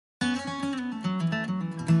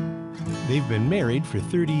They've been married for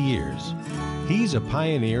 30 years. He's a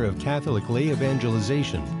pioneer of Catholic lay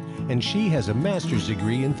evangelization, and she has a master's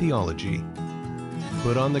degree in theology.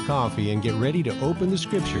 Put on the coffee and get ready to open the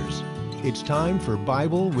scriptures. It's time for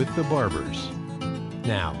Bible with the Barbers.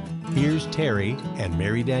 Now, here's Terry and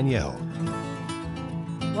Mary Danielle.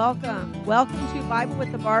 Welcome. Welcome to Bible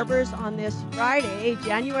with the Barbers on this Friday,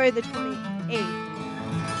 January the 28th,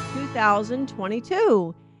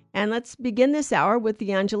 2022. And let's begin this hour with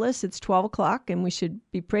the Angelus. It's 12 o'clock, and we should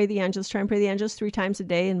be try and pray the Angelus 3 times a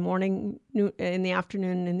day, in the morning, in the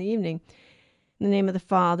afternoon, and in the evening. In the name of the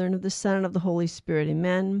Father, and of the Son, and of the Holy Spirit.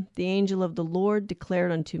 Amen. The angel of the Lord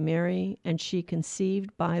declared unto Mary, and she conceived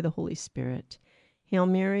by the Holy Spirit. Hail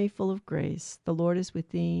Mary, full of grace, the Lord is with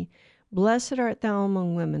thee. Blessed art thou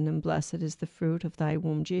among women, and blessed is the fruit of thy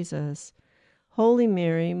womb, Jesus. Holy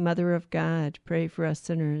Mary, Mother of God, pray for us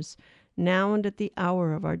sinners, now and at the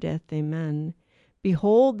hour of our death. Amen.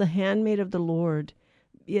 Behold, the handmaid of the Lord,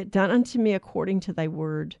 be it done unto me according to thy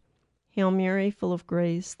word. Hail Mary, full of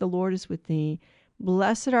grace, the Lord is with thee.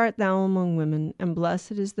 Blessed art thou among women, and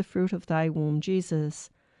blessed is the fruit of thy womb, Jesus.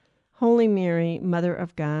 Holy Mary, Mother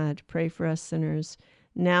of God, pray for us sinners,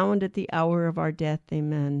 now and at the hour of our death.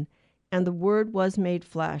 Amen. And the Word was made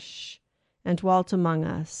flesh, and dwelt among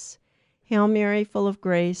us. Hail Mary, full of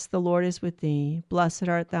grace, the Lord is with thee. Blessed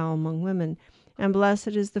art thou among women, and blessed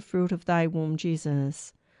is the fruit of thy womb,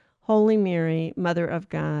 Jesus. Holy Mary, Mother of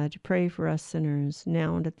God, pray for us sinners,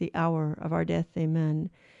 now and at the hour of our death. Amen.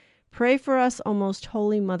 Pray for us, O most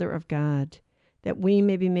holy Mother of God, that we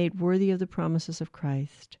may be made worthy of the promises of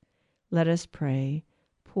Christ. Let us pray.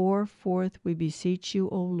 Pour forth, we beseech you,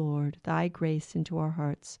 O Lord, thy grace into our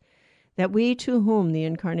hearts, that we, to whom the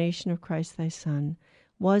incarnation of Christ thy Son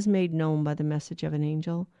was made known by the message of an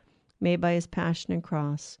angel, may by his passion and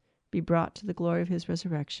cross be brought to the glory of his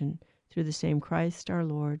resurrection, through the same Christ our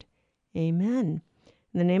Lord. Amen.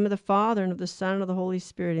 In the name of the Father, and of the Son, and of the Holy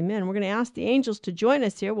Spirit. Amen. We're going to ask the angels to join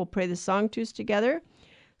us here. We'll pray the Sanctus together.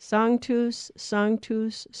 Sanctus,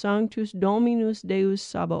 Sanctus, Sanctus Dominus Deus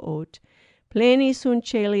Sabaoth, pleni sunt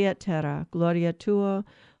caeli et terra, gloria tua,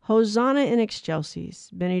 Hosanna in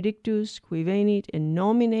excelsis, benedictus qui venit in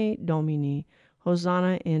nomine Domini,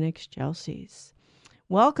 Hosanna in excelsis.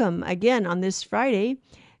 Welcome again on this Friday,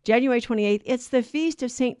 January 28th. It's the feast of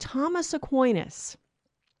St. Thomas Aquinas,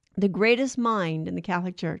 the greatest mind in the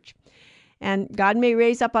Catholic Church. And God may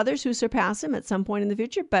raise up others who surpass him at some point in the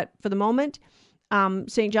future, but for the moment,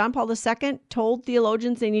 St. John Paul II told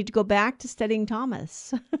theologians they need to go back to studying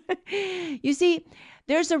Thomas. You see,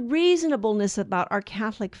 there's a reasonableness about our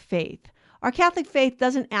Catholic faith. Our Catholic faith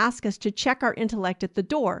doesn't ask us to check our intellect at the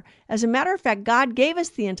door. As a matter of fact, God gave us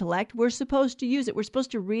the intellect. We're supposed to use it. We're supposed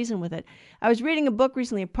to reason with it. I was reading a book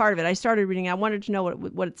recently, a part of it. I started reading. I wanted to know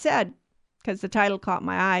what it said because the title caught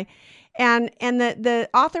my eye. And the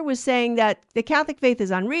author was saying that the Catholic faith is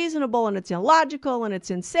unreasonable and it's illogical and it's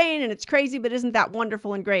insane and it's crazy, but isn't that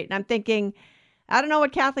wonderful and great? And I'm thinking, I don't know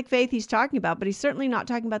what Catholic faith he's talking about, but he's certainly not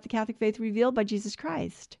talking about the Catholic faith revealed by Jesus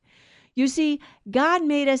Christ. You see, God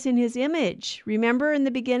made us in his image. Remember in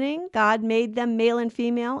the beginning, God made them male and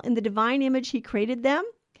female. In the divine image, he created them.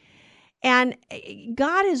 And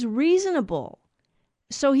God is reasonable.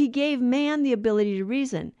 So he gave man the ability to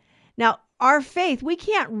reason. Now, our faith, we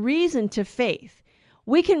can't reason to faith.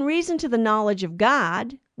 We can reason to the knowledge of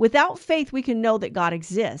God. Without faith, we can know that God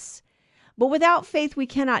exists. But without faith, we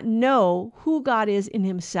cannot know who God is in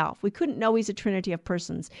himself. We couldn't know he's a trinity of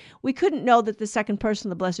persons. We couldn't know that the second person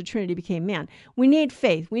of the Blessed Trinity became man. We need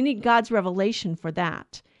faith. We need God's revelation for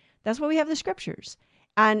that. That's why we have the scriptures.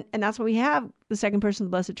 And that's why we have the second person of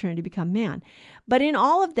the Blessed Trinity become man. But in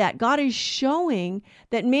all of that, God is showing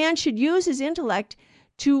that man should use his intellect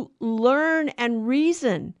to learn and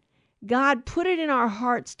reason. God put it in our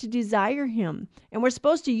hearts to desire him. And we're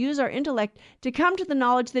supposed to use our intellect to come to the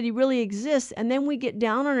knowledge that he really exists. And then we get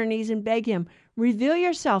down on our knees and beg him, reveal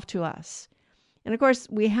yourself to us. And of course,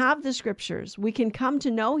 we have the scriptures. We can come to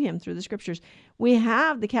know him through the scriptures. We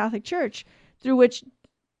have the Catholic Church, through which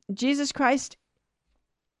Jesus Christ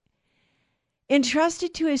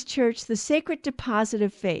entrusted to his church the sacred deposit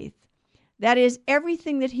of faith. That is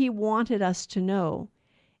everything that he wanted us to know.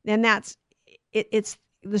 And it's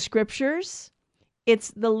the scriptures,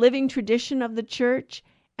 it's the living tradition of the church,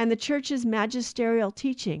 and the church's magisterial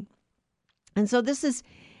teaching. And so this is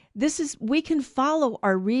we can follow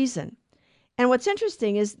our reason. And what's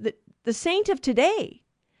interesting is that the saint of today,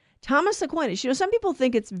 Thomas Aquinas, some people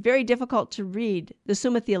think it's very difficult to read the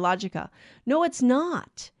Summa Theologica. No, it's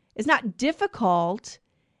not. It's not difficult,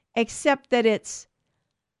 except that it's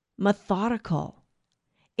methodical.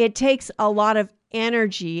 It takes a lot of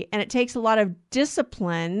energy and it takes a lot of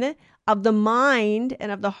discipline of the mind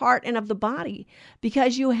and of the heart and of the body,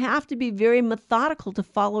 because you have to be very methodical to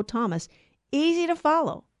follow Thomas. Easy to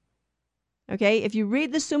follow. Okay, if you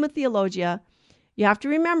read the Summa Theologia, you have to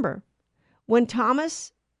remember when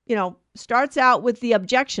Thomas, starts out with the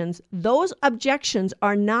objections, those objections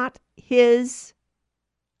are not his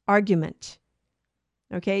argument.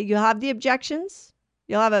 Okay, you have the objections,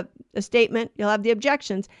 you'll have a statement, you'll have the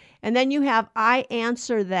objections, and then you have, I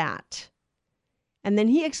answer that. And then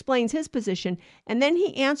he explains his position, and then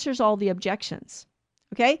he answers all the objections.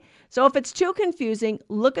 Okay, so if it's too confusing,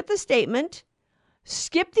 look at the statement,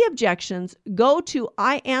 skip the objections, go to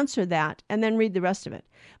I answer that, and then read the rest of it.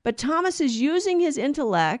 But Thomas is using his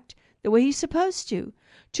intellect the way he's supposed to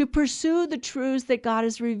pursue the truths that God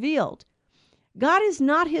has revealed. God is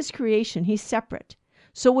not his creation. He's separate.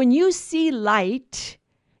 So when you see light,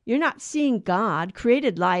 you're not seeing God,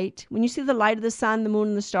 created light. When you see the light of the sun, the moon,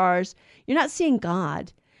 and the stars, you're not seeing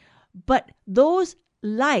God. But those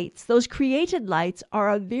lights, those created lights, are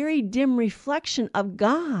a very dim reflection of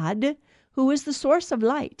God, who is the source of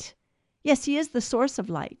light. Yes, he is the source of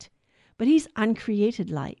light, but he's uncreated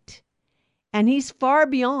light. And he's far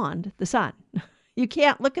beyond the sun. You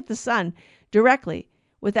can't look at the sun directly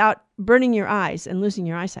without burning your eyes and losing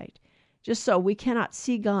your eyesight. Just so we cannot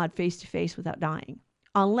see God face to face without dying,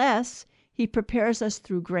 unless he prepares us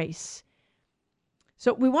through grace.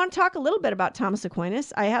 So we want to talk a little bit about Thomas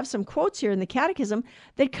Aquinas. I have some quotes here in the Catechism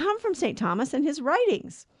that come from St. Thomas and his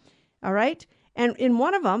writings. All right? And in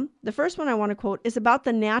one of them, the first one I want to quote is about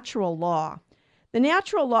the natural law. The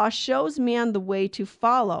natural law shows man the way to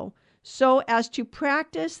follow so as to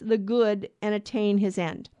practice the good and attain his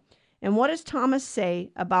end. And what does Thomas say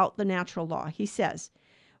about the natural law? He says,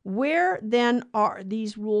 where then are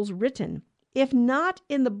these rules written? If not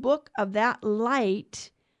in the book of that light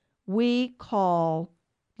we call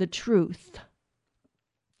the truth.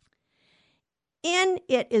 In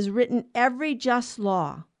it is written every just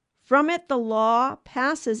law. From it the law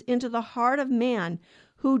passes into the heart of man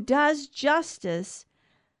who does justice,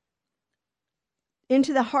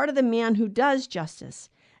 into the heart of the man who does justice.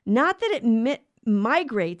 Not that it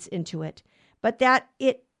migrates into it, but that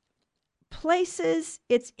it places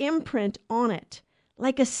its imprint on it,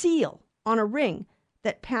 like a seal on a ring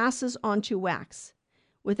that passes onto wax,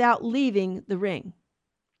 without leaving the ring.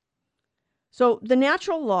 So the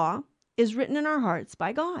natural law is written in our hearts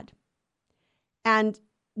by God. And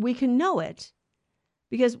we can know it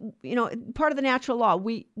because, part of the natural law,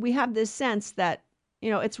 we have this sense that,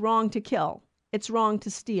 it's wrong to kill. It's wrong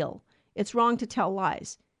to steal. It's wrong to tell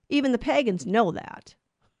lies. Even the pagans know that.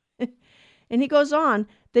 And he goes on,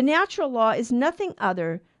 the natural law is nothing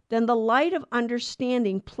other than the light of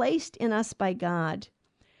understanding placed in us by God.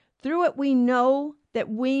 Through it we know that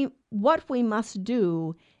what we must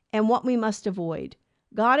do and what we must avoid.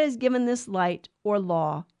 God has given this light or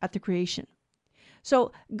law at the creation.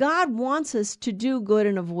 So God wants us to do good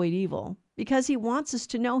and avoid evil because he wants us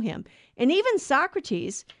to know him. And even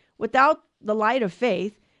Socrates, without the light of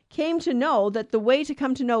faith, came to know that the way to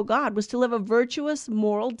come to know God was to live a virtuous,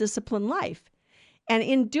 moral, disciplined life. And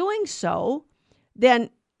in doing so, then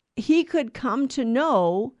he could come to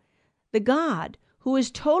know the God who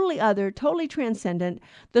is totally other, totally transcendent,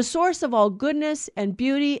 the source of all goodness and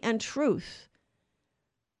beauty and truth.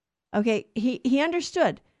 Okay, he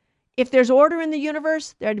understood. If there's order in the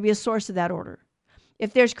universe, there had to be a source of that order.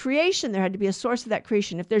 If there's creation, there had to be a source of that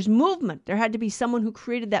creation. If there's movement, there had to be someone who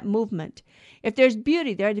created that movement. If there's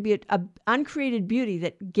beauty, there had to be an uncreated beauty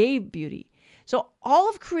that gave beauty. So all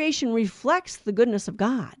of creation reflects the goodness of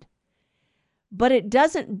God. But it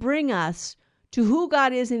doesn't bring us to who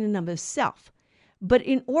God is in and of himself. But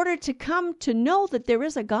in order to come to know that there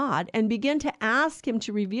is a God and begin to ask him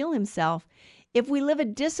to reveal himself, if we live a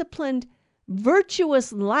disciplined,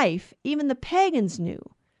 virtuous life, even the pagans knew.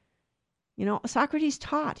 Socrates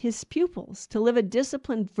taught his pupils to live a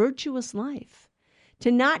disciplined, virtuous life,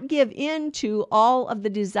 to not give in to all of the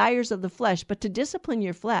desires of the flesh, but to discipline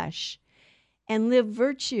your flesh and live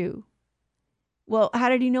virtue. Well, how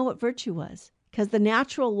did he know what virtue was? Because the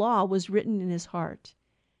natural law was written in his heart.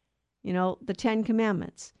 The 10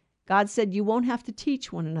 Commandments. God said, you won't have to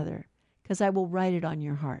teach one another because I will write it on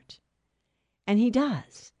your heart. And he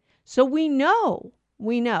does. So we know,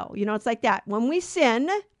 it's like that. When we sin,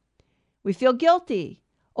 we feel guilty.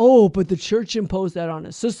 Oh, but the church imposed that on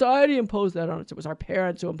us. Society imposed that on us. It was our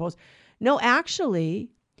parents who imposed. No, actually,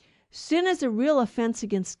 sin is a real offense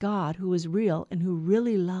against God, who is real and who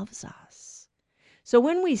really loves us. So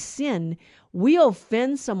when we sin, we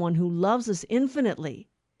offend someone who loves us infinitely.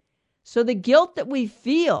 So the guilt that we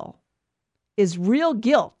feel is real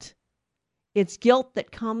guilt. It's guilt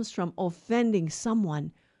that comes from offending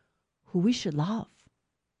someone who we should love.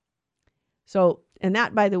 So, and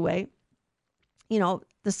that, by the way,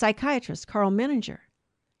 the psychiatrist, Carl Menninger,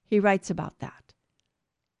 he writes about that.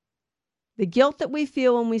 The guilt that we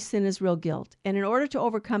feel when we sin is real guilt. And in order to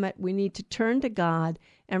overcome it, we need to turn to God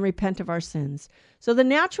and repent of our sins. So the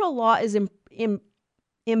natural law is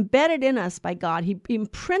embedded in us by God. He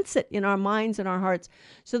imprints it in our minds and our hearts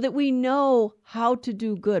so that we know how to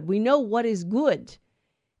do good. We know what is good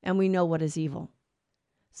and we know what is evil.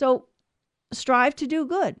 So strive to do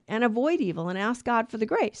good and avoid evil and ask God for the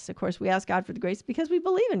grace. Of course, we ask God for the grace because we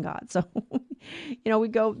believe in God. So, we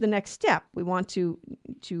go the next step. We want to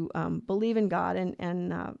believe in God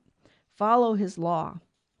and follow his law.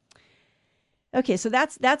 Okay, so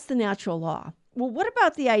that's the natural law. Well, what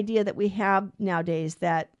about the idea that we have nowadays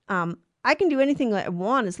that I can do anything I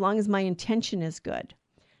want as long as my intention is good?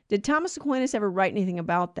 Did Thomas Aquinas ever write anything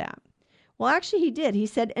about that? Well, actually, he did. He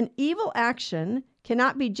said, an evil action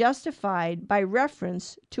cannot be justified by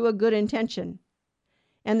reference to a good intention.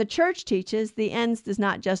 And the church teaches the ends does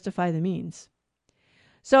not justify the means.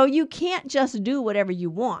 So you can't just do whatever you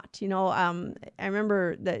want. I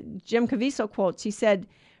remember that Jim Caviezel quotes, he said,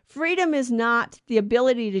 freedom is not the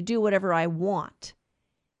ability to do whatever I want.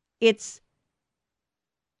 It's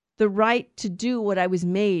the right to do what I was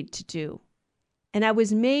made to do. And I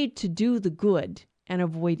was made to do the good and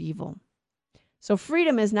avoid evil. So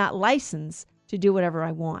freedom is not license to do whatever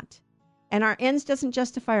I want. And our ends doesn't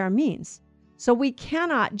justify our means. So we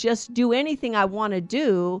cannot just do anything I want to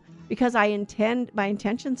do because my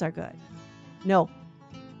intentions are good. No.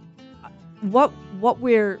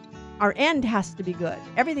 Our end has to be good.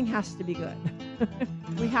 Everything has to be good.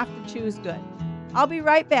 We have to choose good. I'll be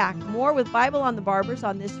right back. More with Bible on the Barbers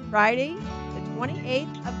on this Friday, the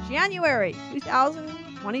 28th of January,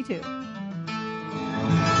 2022.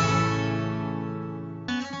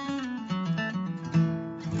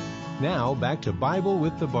 Now, back to Bible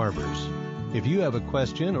with the Barbers. If you have a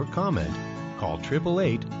question or comment, call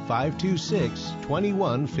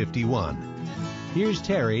 888-526-2151. Here's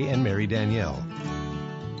Terry and Mary Danielle.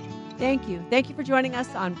 Thank you. Thank you for joining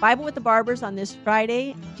us on Bible with the Barbers on this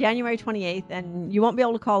Friday, January 28th. And you won't be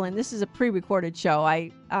able to call in. This is a pre-recorded show.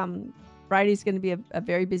 Friday's going to be a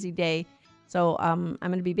very busy day. So I'm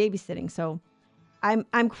going to be babysitting. So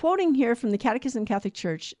I'm quoting here from the Catechism of the Catholic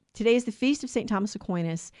Church. Today is the feast of St. Thomas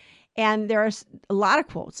Aquinas. And there are a lot of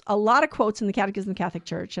quotes in the Catechism of the Catholic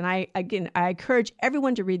Church. And I encourage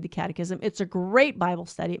everyone to read the Catechism. It's a great Bible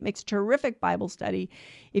study. It makes a terrific Bible study.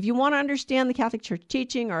 If you want to understand the Catholic Church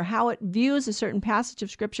teaching or how it views a certain passage of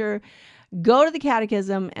Scripture, go to the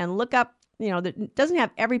Catechism and look up, it doesn't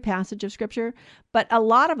have every passage of Scripture, but a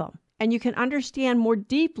lot of them. And you can understand more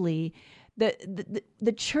deeply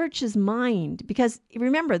the Church's mind. Because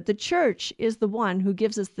remember, the Church is the one who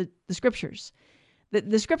gives us the Scriptures.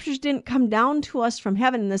 The Scriptures didn't come down to us from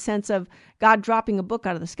heaven in the sense of God dropping a book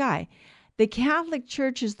out of the sky. The Catholic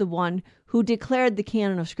Church is the one who declared the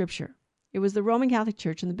canon of Scripture. It was the Roman Catholic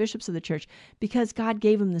Church and the bishops of the church because God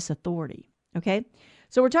gave them this authority. Okay?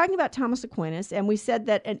 So we're talking about Thomas Aquinas, and we said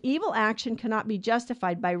that an evil action cannot be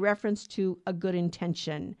justified by reference to a good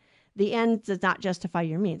intention. The end does not justify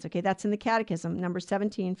your means. Okay? That's in the Catechism, number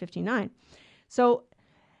 1759. So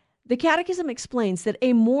the Catechism explains that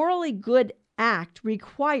a morally good act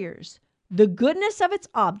requires the goodness of its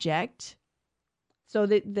object, so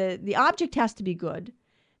the object has to be good,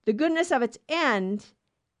 the goodness of its end,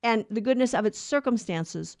 and the goodness of its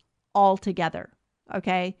circumstances all together.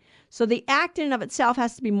 Okay? So the act in and of itself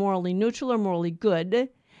has to be morally neutral or morally good,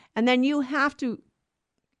 and then you have to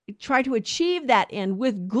try to achieve that end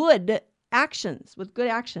with good actions,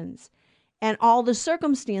 and all the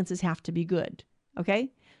circumstances have to be good.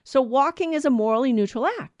 Okay? So walking is a morally neutral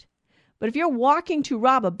act. But if you're walking to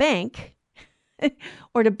rob a bank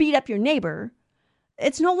or to beat up your neighbor,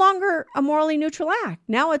 it's no longer a morally neutral act.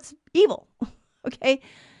 Now it's evil. Okay?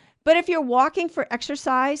 But if you're walking for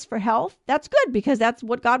exercise, for health, that's good because that's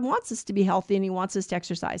what God wants us to be healthy and he wants us to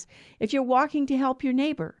exercise. If you're walking to help your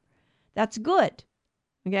neighbor, that's good.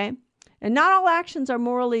 Okay? And not all actions are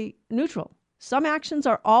morally neutral. Some actions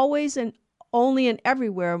are always and only and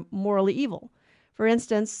everywhere morally evil. For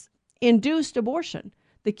instance, induced abortion.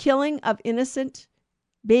 The killing of innocent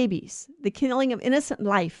babies, the killing of innocent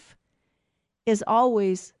life is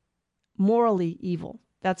always morally evil.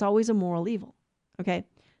 That's always a moral evil. Okay?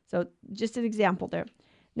 So just an example there.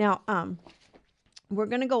 Now, we're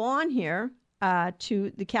going to go on here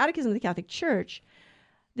to the Catechism of the Catholic Church.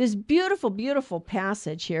 This beautiful, beautiful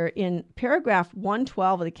passage here in paragraph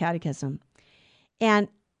 112 of the Catechism. And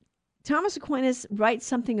Thomas Aquinas writes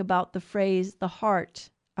something about the phrase, the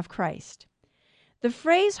heart of Christ. The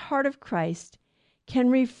phrase heart of Christ can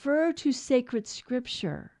refer to sacred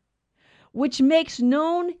scripture, which makes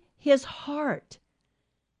known his heart.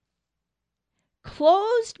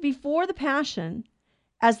 Closed before the Passion,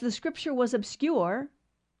 as the scripture was obscure,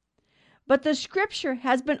 but the scripture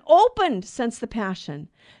has been opened since the Passion,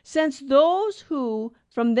 since those who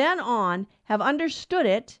from then on have understood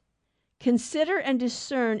it consider and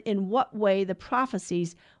discern in what way the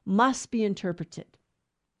prophecies must be interpreted.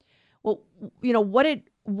 Well, what did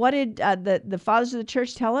the fathers of the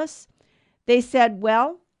church tell us? They said,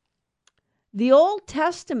 well, the Old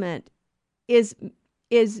Testament is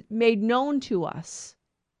made known to us.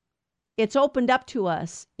 It's opened up to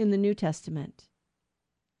us in the New Testament.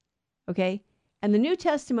 Okay? And the New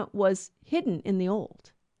Testament was hidden in the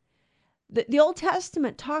Old. The Old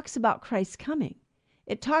Testament talks about Christ's coming.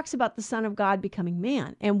 It talks about the Son of God becoming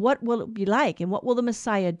man and what will it be like and what will the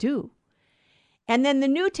Messiah do. And then the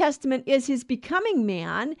New Testament is his becoming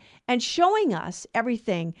man and showing us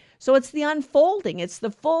everything. So it's the unfolding. It's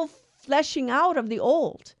the full fleshing out of the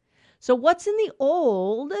Old. So what's in the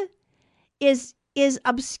Old is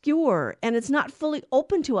obscure, and it's not fully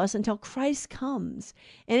open to us until Christ comes.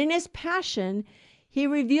 And in his Passion, he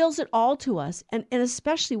reveals it all to us. And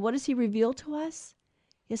especially, what does he reveal to us?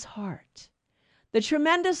 His heart. The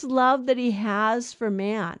tremendous love that he has for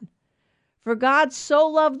man. For God so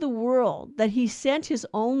loved the world that he sent his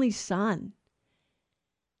only Son,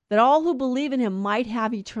 that all who believe in him might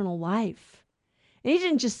have eternal life. And he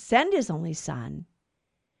didn't just send his only Son.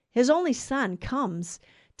 His only Son comes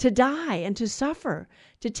to die and to suffer,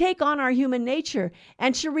 to take on our human nature,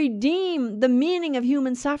 and to redeem the meaning of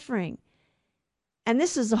human suffering. And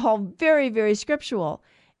this is all very, very scriptural,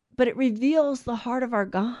 but it reveals the heart of our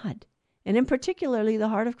God, and in particularly the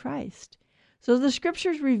heart of Christ. So the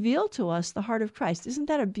scriptures reveal to us the heart of Christ. Isn't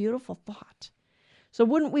that a beautiful thought? So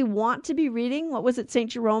wouldn't we want to be reading, what was it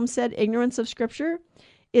St. Jerome said, ignorance of scripture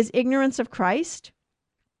is ignorance of Christ?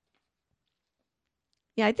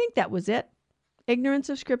 Yeah, I think that was it. Ignorance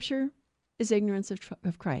of scripture is ignorance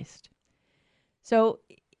of Christ. So,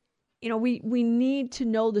 we need to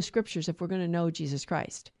know the scriptures if we're going to know Jesus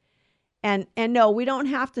Christ. And no, we don't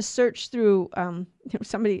have to search through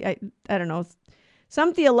somebody, I don't know,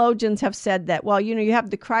 some theologians have said that, well, you have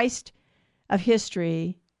the Christ of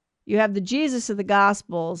history, you have the Jesus of the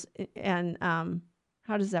Gospels, and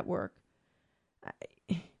how does that work?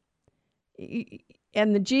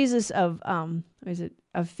 And the Jesus of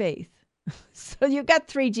of faith. So you've got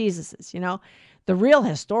three Jesuses, the real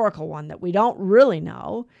historical one that we don't really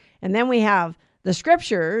know, and then we have the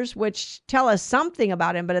scriptures, which tell us something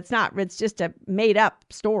about him, but it's just a made up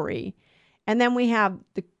story. And then we have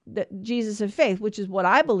the Jesus of faith, which is what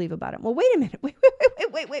I believe about him. Well, wait a minute.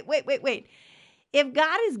 Wait. If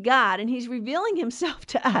God is God and he's revealing himself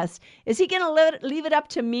to us, is he going to leave it up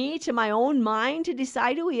to me, to my own mind, to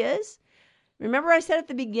decide who he is? Remember I said at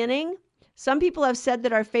the beginning, some people have said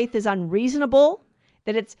that our faith is unreasonable,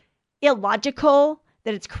 that it's illogical,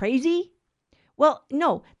 that it's crazy. Well,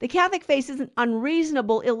 no, the Catholic faith isn't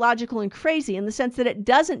unreasonable, illogical, and crazy in the sense that it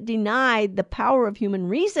doesn't deny the power of human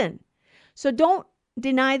reason. So don't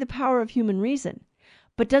deny the power of human reason.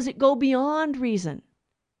 But does it go beyond reason?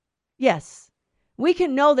 Yes. We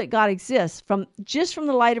can know that God exists from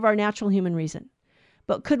the light of our natural human reason.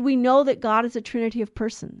 But could we know that God is a trinity of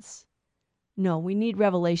persons? No, we need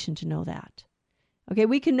revelation to know that. Okay,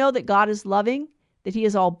 we can know that God is loving, that he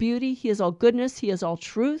is all beauty, he is all goodness, he is all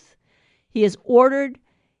truth. He is ordered.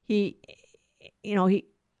 He's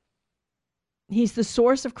the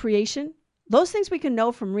source of creation. Those things we can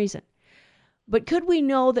know from reason. But could we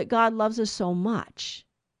know that God loves us so much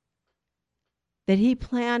that he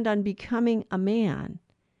planned on becoming a man,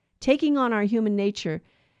 taking on our human nature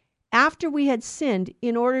after we had sinned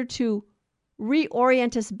in order to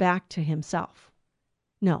reorient us back to himself?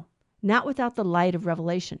 No, not without the light of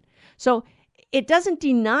revelation. So it doesn't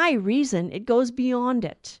deny reason. It goes beyond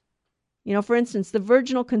it. For instance, the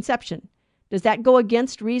virginal conception. Does that go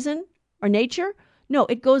against reason or nature? No,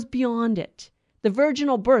 it goes beyond it. The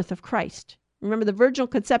virginal birth of Christ. Remember, the virginal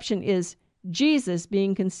conception is Jesus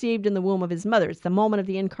being conceived in the womb of his mother. It's the moment of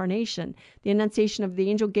the incarnation, the annunciation of the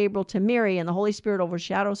angel Gabriel to Mary, and the Holy Spirit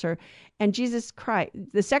overshadows her. And Jesus Christ,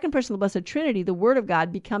 the second person of the Blessed Trinity, the Word of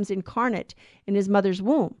God, becomes incarnate in his mother's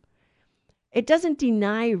womb. It doesn't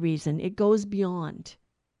deny reason. It goes beyond.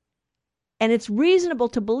 And it's reasonable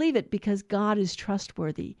to believe it because God is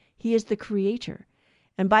trustworthy. He is the creator.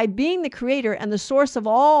 And by being the creator and the source of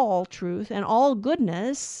all truth and all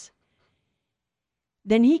goodness,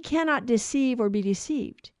 then he cannot deceive or be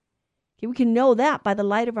deceived. Okay, we can know that by the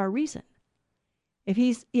light of our reason. If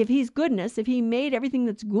he's goodness, if he made everything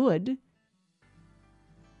that's good,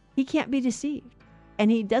 he can't be deceived. and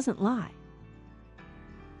he doesn't lie.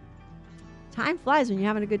 Time flies when you're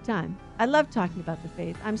having a good time. I love talking about the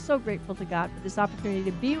faith. I'm so grateful to God for this opportunity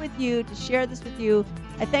to be with you, to share this with you.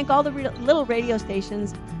 I thank all the little radio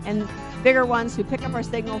stations and bigger ones who pick up our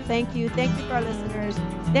signal. Thank you. Thank you for our listeners.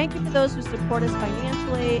 Thank you for those who support us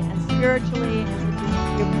financially and spiritually and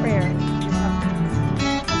with your prayers.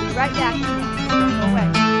 I'll be right back. Don't go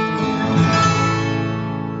away.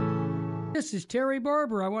 This is Terry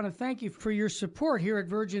Barber. I want to thank you for your support here at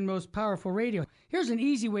Virgin Most Powerful Radio. Here's an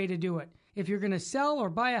easy way to do it. If you're going to sell or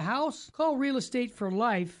buy a house, call Real Estate for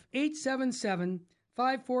Life,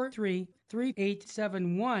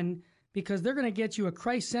 877-543-3871, because they're going to get you a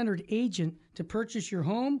Christ-centered agent to purchase your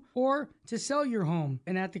home or to sell your home.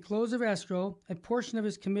 And at the close of escrow, a portion of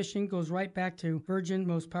his commission goes right back to Virgin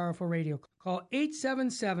Most Powerful Radio. Call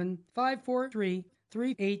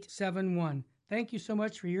 877-543-3871. Thank you so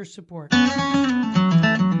much for your support.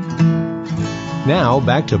 Now,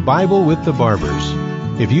 back to Bible with the Barbers.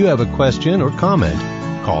 If you have a question or comment,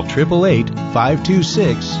 call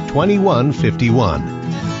 888-526-2151.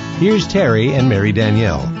 Here's Terry and Mary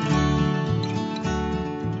Danielle.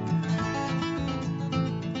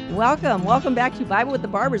 Welcome back to Bible with the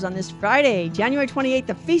Barbers on this Friday, January 28th,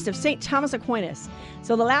 the Feast of St. Thomas Aquinas.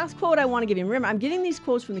 So the last quote I want to give you, remember, I'm getting these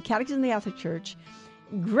quotes from the Catechism of the Catholic Church.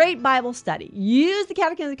 Great Bible study. Use the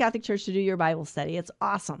Catechism of the Catholic Church to do your Bible study. It's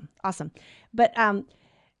awesome. But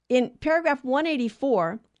in paragraph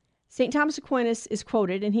 184, St. Thomas Aquinas is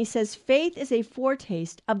quoted, and he says, faith is a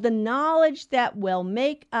foretaste of the knowledge that will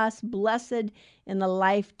make us blessed in the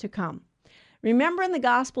life to come. Remember in the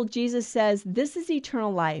gospel, Jesus says, this is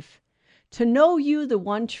eternal life, to know you, the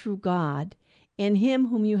one true God, and him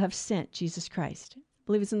whom you have sent, Jesus Christ. I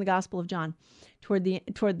believe it's in the Gospel of John, toward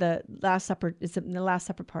the Last Supper. It's in the Last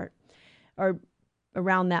Supper part, or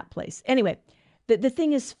around that place. Anyway, the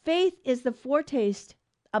thing is, faith is the foretaste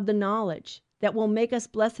of the knowledge that will make us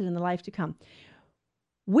blessed in the life to come.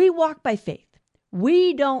 We walk by faith.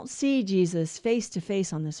 We don't see Jesus face to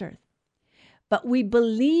face on this earth, but we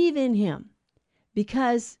believe in him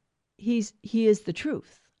because he is the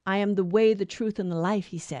truth. I am the way, the truth, and the life,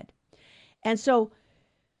 he said. And so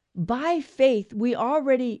by faith, we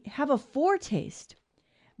already have a foretaste.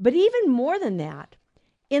 But even more than that,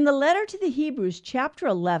 in the letter to the Hebrews, chapter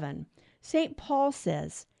 11, St. Paul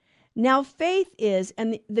says, now faith is,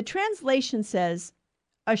 and the translation says,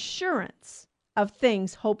 assurance of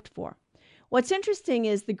things hoped for. What's interesting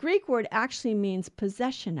is the Greek word actually means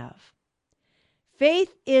possession of.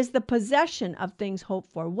 Faith is the possession of things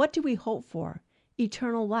hoped for. What do we hope for?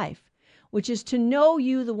 Eternal life, which is to know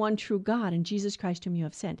you, the one true God, and Jesus Christ whom you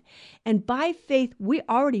have sent. And by faith, we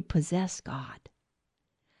already possess God.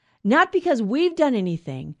 Not because we've done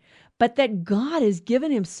anything, but that God has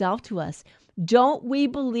given himself to us. Don't we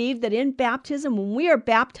believe that in baptism, when we are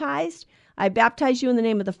baptized, I baptize you in the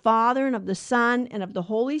name of the Father and of the Son and of the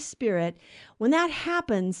Holy Spirit. When that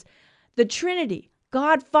happens, the Trinity,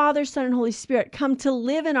 God, Father, Son, and Holy Spirit, come to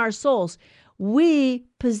live in our souls. We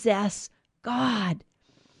possess God.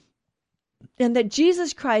 And that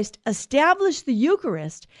Jesus Christ established the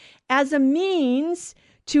Eucharist as a means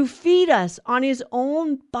to feed us on his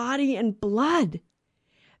own body and blood.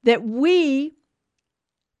 That we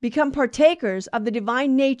become partakers of the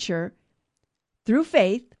divine nature through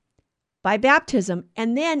faith, by baptism,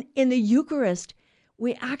 and then in the Eucharist,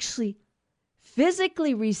 we actually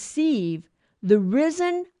physically receive the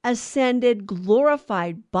risen, ascended,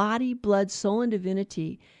 glorified body, blood, soul, and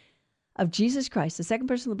divinity of Jesus Christ, the second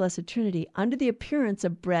person of the Blessed Trinity, under the appearance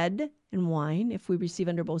of bread and wine, if we receive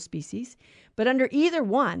under both species. But under either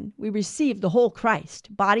one, we receive the whole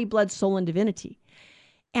Christ, body, blood, soul, and divinity.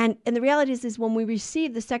 And the reality is when we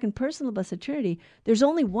receive the second person of the Blessed Trinity, there's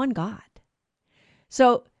only one God.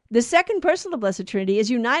 So the second person of the Blessed Trinity is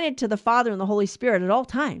united to the Father and the Holy Spirit at all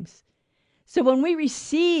times. So when we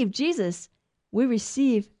receive Jesus, we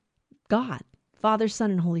receive God, Father,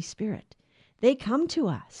 Son, and Holy Spirit. They come to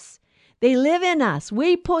us. They live in us.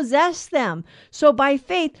 We possess them. So by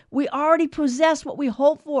faith, we already possess what we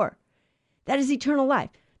hope for. That is eternal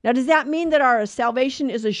life. Now, does that mean that our salvation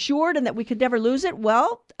is assured and that we could never lose it?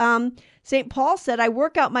 Well, St. Paul said, I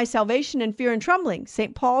work out my salvation in fear and trembling.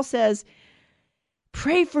 St. Paul says,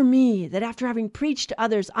 pray for me that after having preached to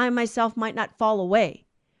others, I myself might not fall away.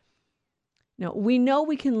 No, we know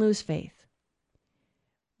we can lose faith,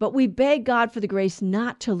 but we beg God for the grace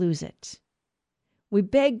not to lose it. We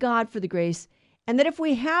beg God for the grace, and that if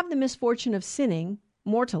we have the misfortune of sinning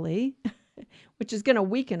mortally, which is going to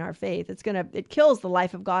weaken our faith, it kills the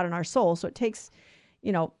life of God in our soul, so it takes,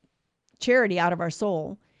 charity out of our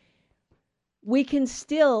soul, we can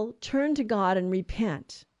still turn to God and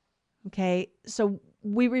repent. Okay, so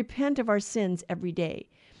we repent of our sins every day.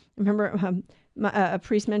 Remember, a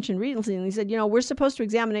priest mentioned recently, and he said, we're supposed to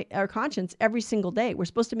examine our conscience every single day. We're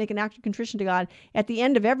supposed to make an act of contrition to God at the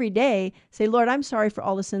end of every day, say, Lord, I'm sorry for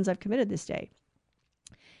all the sins I've committed this day.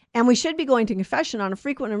 And we should be going to confession on a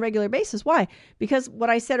frequent and regular basis. Why? Because what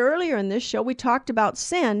I said earlier in this show, we talked about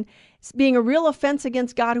sin being a real offense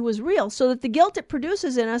against God who is real, so that the guilt it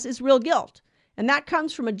produces in us is real guilt. And that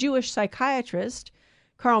comes from a Jewish psychiatrist,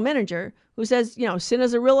 Karl Menninger, who says, sin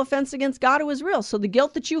is a real offense against God who is real. So the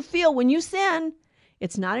guilt that you feel when you sin,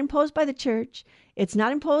 it's not imposed by the church. It's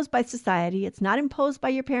not imposed by society. It's not imposed by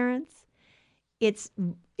your parents.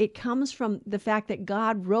 It comes from the fact that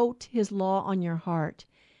God wrote his law on your heart.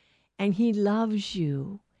 And he loves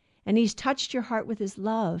you, and he's touched your heart with his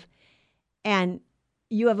love, and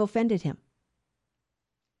you have offended him.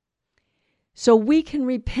 So we can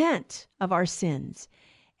repent of our sins.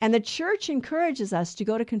 And the church encourages us to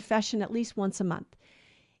go to confession at least once a month.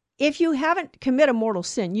 If you haven't committed a mortal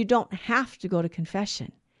sin, you don't have to go to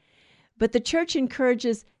confession. But the church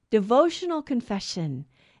encourages devotional confession.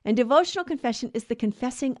 And devotional confession is the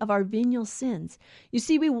confessing of our venial sins. You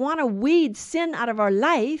see, we want to weed sin out of our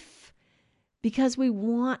life, because we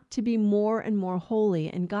want to be more and more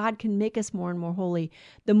holy, and God can make us more and more holy.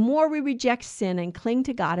 The more we reject sin and cling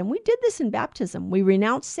to God, and we did this in baptism. We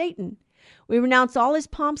renounced Satan. We renounced all his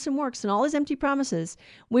pomps and works and all his empty promises.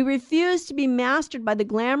 We refused to be mastered by the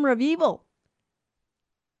glamour of evil.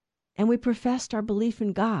 And we professed our belief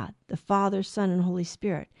in God, the Father, Son, and Holy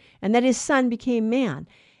Spirit, and that his Son became man,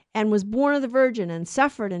 and was born of the Virgin, and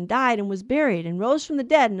suffered, and died, and was buried, and rose from the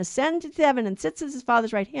dead, and ascended to heaven, and sits at his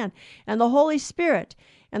Father's right hand, and the Holy Spirit,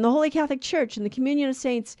 and the Holy Catholic Church, and the communion of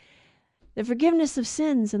saints, the forgiveness of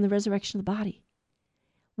sins, and the resurrection of the body.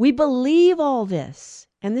 We believe all this,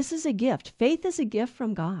 and this is a gift. Faith is a gift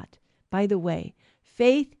from God, by the way.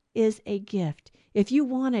 Faith is a gift. If you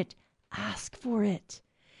want it, ask for it.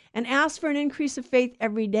 And ask for an increase of faith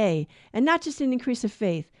every day, and not just an increase of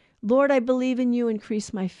faith. Lord, I believe in you,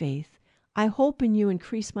 increase my faith. I hope in you,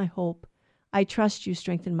 increase my hope. I trust you,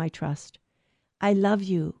 strengthen my trust. I love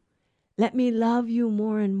you. Let me love you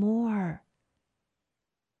more and more.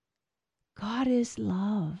 God is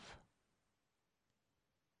love.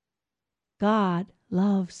 God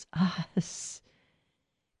loves us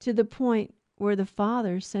to the point where the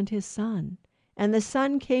Father sent his Son, and the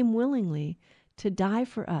Son came willingly to die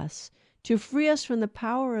for us, to free us from the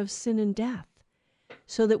power of sin and death,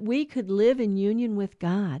 so that we could live in union with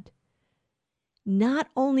God, not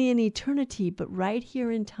only in eternity, but right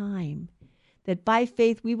here in time, that by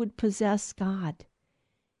faith we would possess God.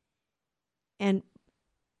 And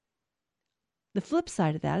the flip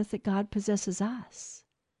side of that is that God possesses us.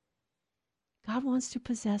 God wants to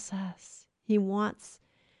possess us.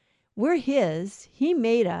 We're his. He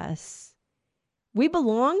made us. We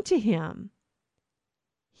belong to him.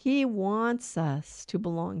 He wants us to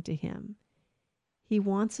belong to him. He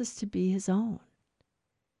wants us to be his own.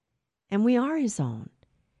 And we are his own.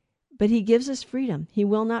 But he gives us freedom. He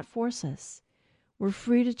will not force us. We're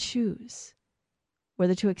free to choose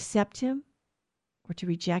whether to accept him or to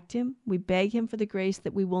reject him. We beg him for the grace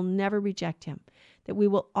that we will never reject him, that we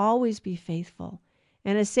will always be faithful.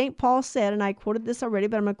 And as St. Paul said, and I quoted this already,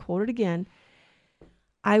 but I'm going to quote it again,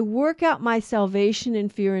 I work out my salvation in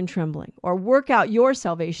fear and trembling, or work out your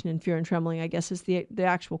salvation in fear and trembling, I guess is the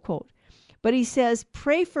actual quote. But he says,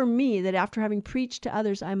 pray for me that after having preached to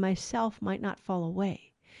others, I myself might not fall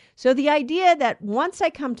away. So the idea that once I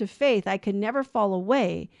come to faith, I can never fall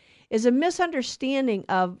away is a misunderstanding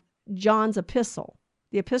of John's epistle,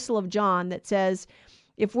 the epistle of John that says,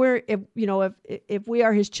 if we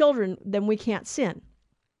are his children, then we can't sin.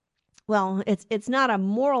 Well, it's not a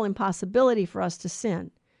moral impossibility for us to sin.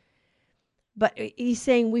 But he's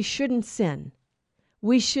saying we shouldn't sin.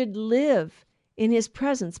 We should live in his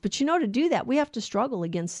presence. But to do that, we have to struggle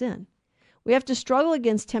against sin. We have to struggle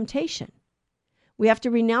against temptation. We have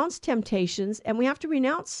to renounce temptations, and we have to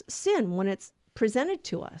renounce sin when it's presented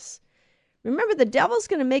to us. Remember, the devil's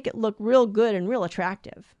going to make it look real good and real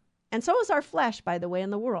attractive. And so is our flesh, by the way, in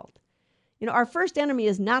the world. Our first enemy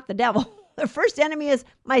is not the devil. The first enemy is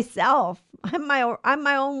myself. I'm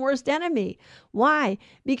my own worst enemy. Why?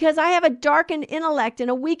 Because I have a darkened intellect and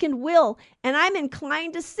a weakened will, and I'm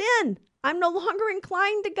inclined to sin. I'm no longer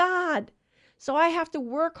inclined to God. So I have to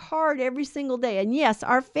work hard every single day. And yes,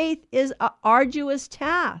 our faith is an arduous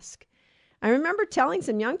task. I remember telling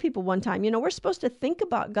some young people one time, we're supposed to think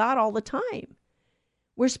about God all the time.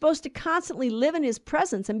 We're supposed to constantly live in his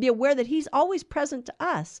presence and be aware that he's always present to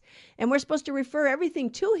us. And we're supposed to refer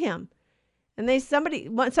everything to him. And somebody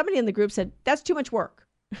in the group said, that's too much work.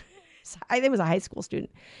 I think it was a high school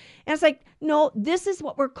student. And it's like, no, this is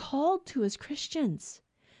what we're called to as Christians,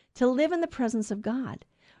 to live in the presence of God,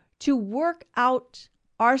 to work out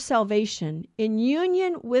our salvation in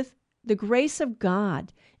union with the grace of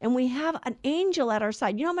God. And we have an angel at our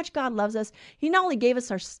side. You know how much God loves us? He not only gave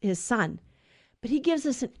us his son, but he gives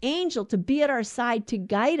us an angel to be at our side to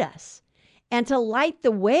guide us and to light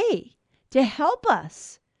the way, to help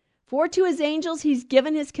us. For to his angels he's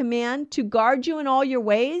given his command to guard you in all your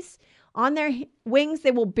ways. On their wings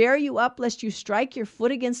they will bear you up lest you strike your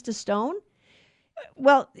foot against a stone.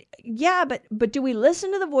 Well, yeah, but do we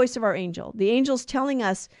listen to the voice of our angel? The angel's telling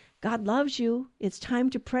us, God loves you. It's time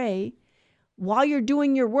to pray. While you're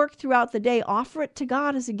doing your work throughout the day, offer it to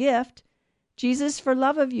God as a gift. Jesus, for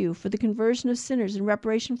love of you, for the conversion of sinners and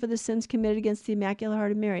reparation for the sins committed against the Immaculate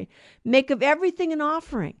Heart of Mary. Make of everything an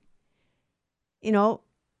offering. You know,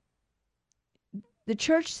 the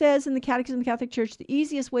church says in the Catechism of the Catholic Church, the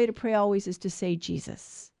easiest way to pray always is to say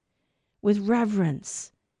Jesus with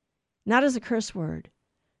reverence, not as a curse word,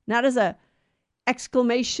 not as a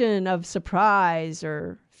exclamation of surprise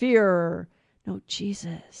or fear. No,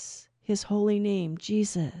 Jesus, his holy name,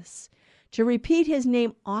 Jesus. To repeat his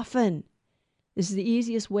name often. This is the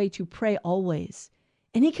easiest way to pray always.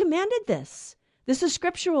 And he commanded this. This is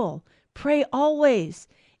scriptural. Pray always.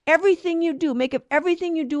 Everything you do, make of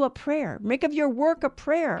everything you do a prayer. Make of your work a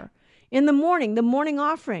prayer. In the morning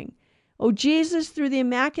offering. O Jesus, through the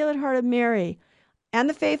Immaculate Heart of Mary and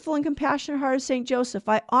the faithful and compassionate heart of St. Joseph,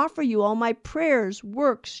 I offer you all my prayers,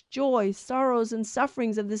 works, joys, sorrows, and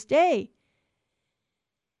sufferings of this day.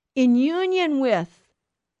 In union with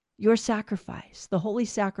your sacrifice, the holy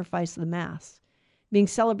sacrifice of the Mass, being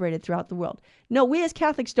celebrated throughout the world. No, we as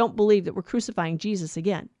Catholics don't believe that we're crucifying Jesus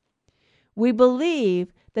again. We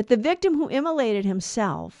believe that the victim who immolated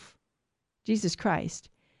himself, Jesus Christ,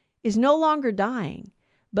 is no longer dying,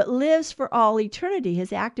 but lives for all eternity,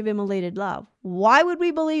 his act of immolated love. Why would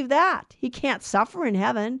we believe that? He can't suffer in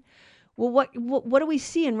heaven. Well, what do we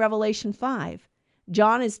see in Revelation 5?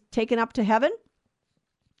 John is taken up to heaven,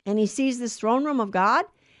 and he sees this throne room of God,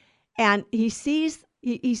 and he's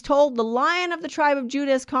told the Lion of the tribe of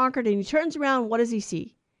Judah is conquered, and he turns around. What does he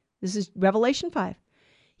see? This is Revelation 5.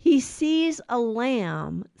 He sees a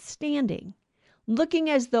lamb standing, looking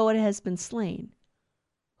as though it has been slain.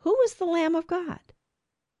 Who was the Lamb of God?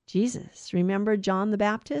 Jesus. Remember John the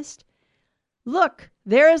Baptist? Look,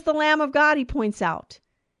 there is the Lamb of God, he points out.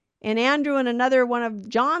 And Andrew and another one of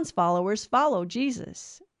John's followers follow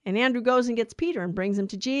Jesus. And Andrew goes and gets Peter and brings him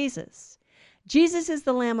to Jesus. Jesus is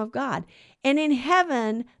the Lamb of God. And in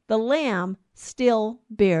heaven, the Lamb still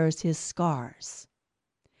bears his scars.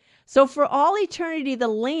 So for all eternity, the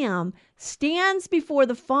Lamb stands before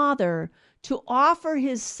the Father to offer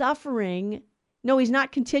his suffering. No, he's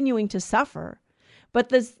not continuing to suffer. But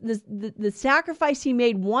the sacrifice he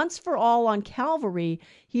made once for all on Calvary,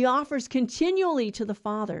 he offers continually to the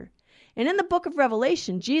Father. And in the book of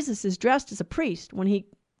Revelation, Jesus is dressed as a priest when he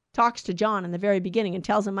talks to John in the very beginning and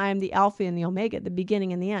tells him, I am the Alpha and the Omega, the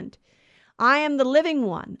beginning and the end. I am the living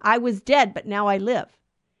one. I was dead, but now I live.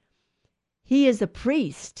 He is a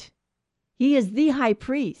priest. He is the high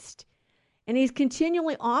priest. And he's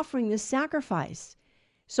continually offering this sacrifice.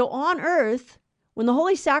 So on earth, when the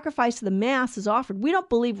holy sacrifice of the Mass is offered, we don't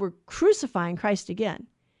believe we're crucifying Christ again.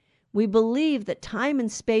 We believe that time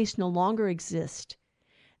and space no longer exist.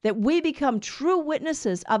 That we become true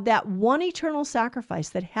witnesses of that one eternal sacrifice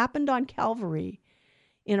that happened on Calvary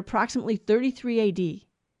in approximately 33 AD.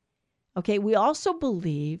 Okay, we also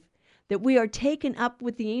believe that we are taken up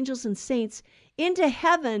with the angels and saints into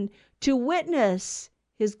heaven to witness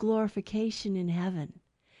his glorification in heaven.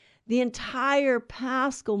 The entire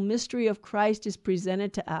paschal mystery of Christ is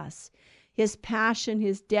presented to us. His passion,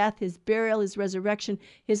 his death, his burial, his resurrection,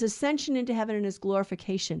 his ascension into heaven, and his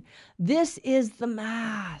glorification. This is the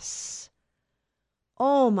Mass.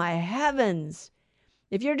 Oh, my heavens.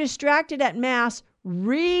 If you're distracted at Mass,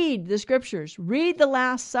 read the scriptures. Read the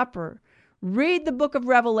Last Supper. Read the book of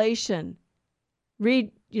Revelation.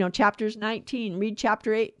 Read, chapters 19. Read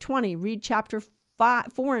chapter 20. Read chapter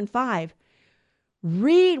 4 and 5.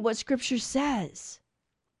 Read what Scripture says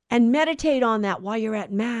and meditate on that while you're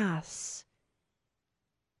at Mass.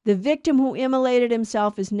 The victim who immolated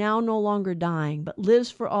himself is now no longer dying, but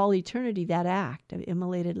lives for all eternity, that act of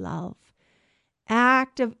immolated love.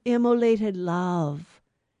 Act of immolated love.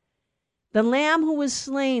 The Lamb who was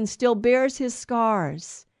slain still bears his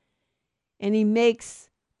scars, and he makes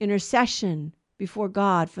intercession before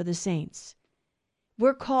God for the saints.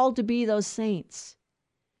 We're called to be those saints.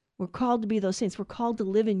 We're called to be those saints. We're called to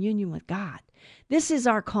live in union with God. This is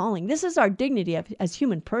our calling. This is our dignity as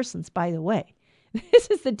human persons, by the way. This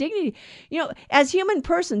is the dignity. As human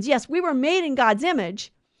persons, yes, we were made in God's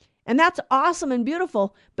image, and that's awesome and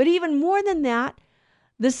beautiful. But even more than that,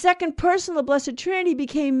 the second person of the Blessed Trinity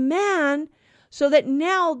became man, so that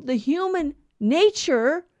now the human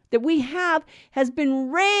nature that we have has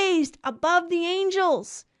been raised above the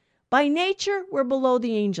angels. By nature, we're below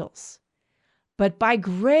the angels. But by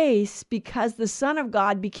grace, because the Son of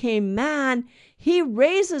God became man, he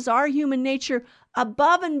raises our human nature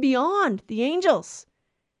above and beyond the angels,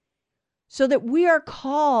 so that we are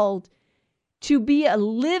called to be a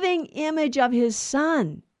living image of his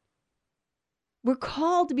Son. We're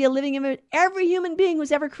called to be a living image. Every human being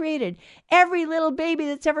who's ever created, every little baby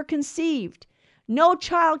that's ever conceived. No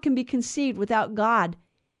child can be conceived without God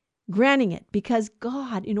granting it, because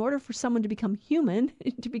God, in order for someone to become human,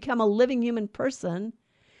 to become a living human person,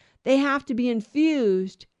 they have to be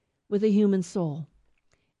infused with a human soul.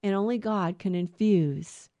 And only God can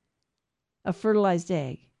infuse a fertilized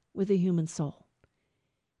egg with a human soul.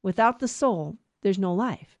 Without the soul, there's no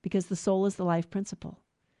life, because the soul is the life principle.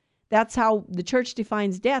 That's how the church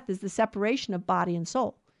defines death, is the separation of body and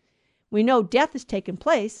soul. We know death has taken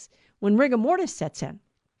place when rigor mortis sets in,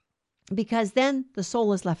 because then the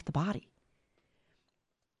soul has left the body.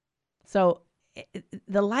 So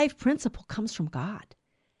the life principle comes from God.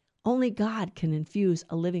 Only God can infuse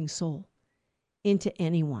a living soul into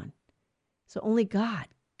anyone. So only God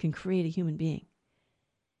can create a human being.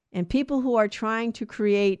 And people who are trying to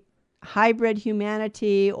create hybrid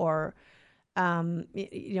humanity, or a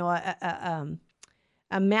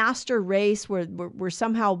master race where we're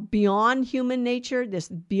somehow beyond human nature, this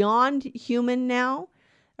beyond human now,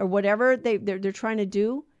 or whatever they're trying to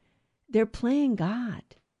do, they're playing God.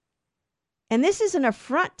 And this is an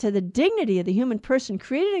affront to the dignity of the human person,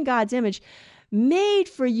 created in God's image, made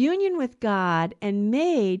for union with God, and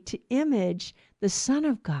made to image the Son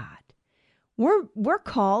of God. We're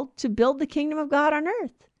called to build the kingdom of God on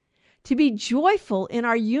earth, to be joyful in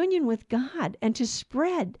our union with God, and to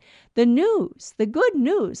spread the news, the good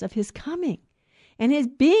news of his coming and his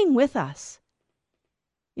being with us.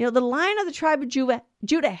 The Lion of the tribe of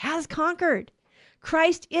Judah has conquered.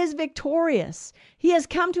 Christ is victorious. He has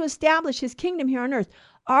come to establish his kingdom here on earth.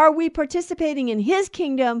 Are we participating in his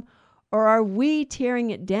kingdom, or are we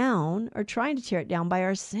tearing it down, or trying to tear it down by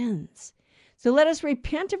our sins? So let us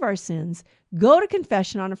repent of our sins, go to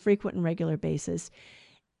confession on a frequent and regular basis,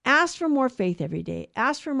 ask for more faith every day,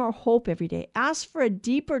 ask for more hope every day, ask for a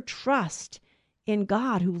deeper trust in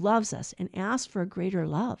God who loves us, and ask for a greater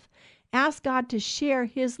love. Ask God to share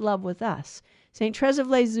his love with us. St. Therese of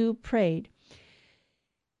Lisieux prayed,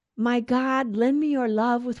 "My God, lend me your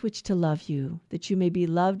love with which to love you, that you may be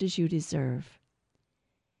loved as you deserve."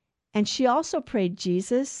 And she also prayed,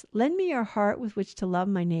 "Jesus, lend me your heart with which to love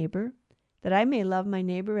my neighbor, that I may love my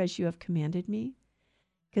neighbor as you have commanded me."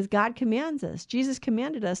 Because God commands us. Jesus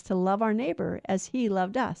commanded us to love our neighbor as he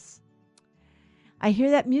loved us. I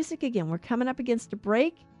hear that music again. We're coming up against a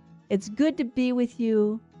break. It's good to be with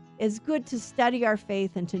you. It's good to study our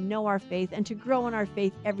faith and to know our faith and to grow in our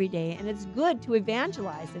faith every day. And it's good to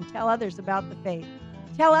evangelize and tell others about the faith.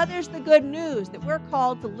 Tell others the good news that we're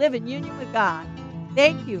called to live in union with God.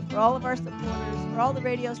 Thank you for all of our supporters, for all the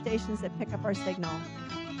radio stations that pick up our signal,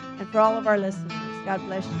 and for all of our listeners. God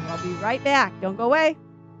bless you. I'll be right back. Don't go away.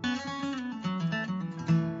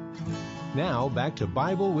 Now back to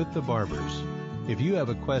Bible with the Barbers. If you have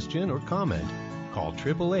a question or comment, call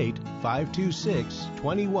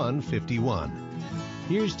 888-526-2151.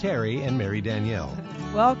 Here's Terry and Mary Danielle.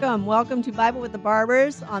 Welcome to Bible with the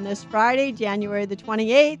Barbers on this Friday, January the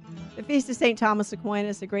 28th, the Feast of St. Thomas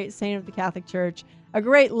Aquinas, a great saint of the Catholic Church, a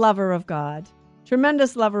great lover of God,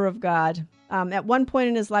 tremendous lover of God. At one point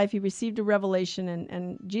in his life, he received a revelation,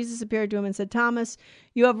 and Jesus appeared to him and said, "Thomas,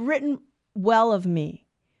 you have written well of me.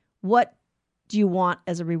 What do you want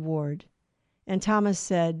as a reward?" And Thomas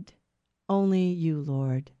said, "Only you,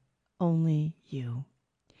 Lord, only you."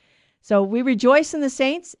 So we rejoice in the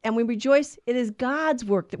saints, and we rejoice it is God's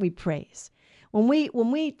work that we praise. When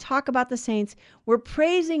we talk about the saints, we're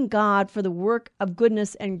praising God for the work of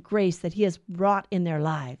goodness and grace that he has brought in their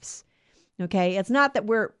lives. Okay? It's not that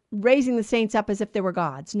we're raising the saints up as if they were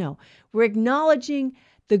gods. No. We're acknowledging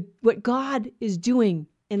what God is doing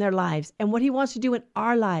in their lives and what he wants to do in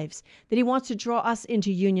our lives, that he wants to draw us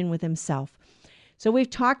into union with himself. So we've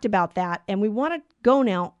talked about that, and we want to go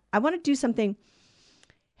now. I want to do something.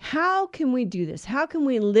 How can we do this? How can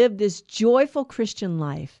we live this joyful Christian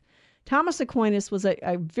life? Thomas Aquinas was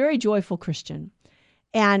a very joyful Christian,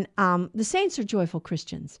 and the saints are joyful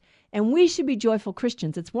Christians, and we should be joyful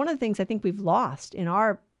Christians. It's one of the things I think we've lost in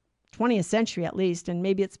our 20th century at least, and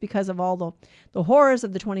maybe it's because of all the horrors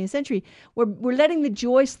of the 20th century, we're letting the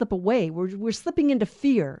joy slip away. We're slipping into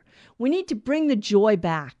fear. We need to bring the joy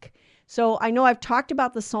back. So I know I've talked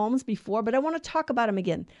about the Psalms before, but I want to talk about them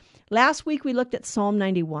again. Last week we looked at Psalm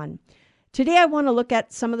 91. Today I want to look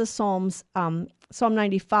at some of the Psalms, Psalm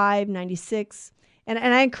 95, 96, and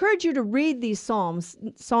I encourage you to read these Psalms,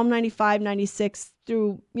 Psalm 95, 96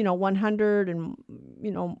 through 100 and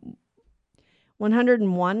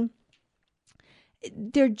 101.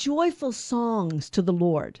 They're joyful songs to the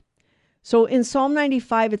Lord. So in Psalm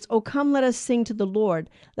 95, it's, "O come, let us sing to the Lord.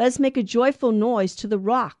 Let us make a joyful noise to the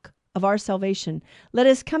rock of our salvation. Let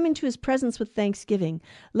us come into his presence with thanksgiving.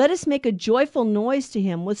 Let us make a joyful noise to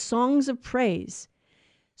him with songs of praise."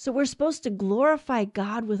 So we're supposed to glorify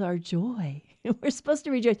God with our joy. We're supposed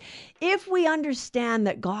to rejoice. If we understand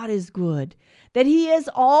that God is good, that he is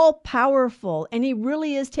all powerful, and he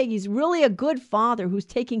really is he's really a good father who's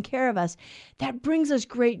taking care of us, that brings us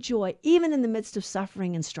great joy, even in the midst of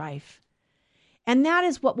suffering and strife. And that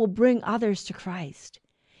is what will bring others to Christ,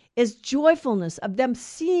 is joyfulness of them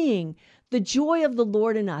seeing the joy of the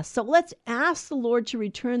Lord in us. So let's ask the Lord to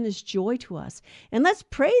return this joy to us. And let's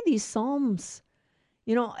pray these Psalms.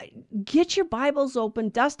 Get your Bibles open,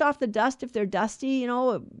 dust off the dust if they're dusty,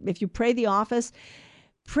 if you pray the office.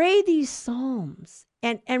 Pray these Psalms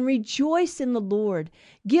and rejoice in the Lord.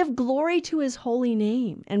 Give glory to his holy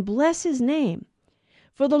name and bless his name.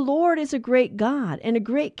 For the Lord is a great God and a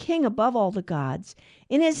great King above all the gods.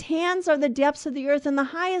 In his hands are the depths of the earth and the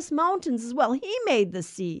highest mountains as well. He made the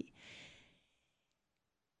sea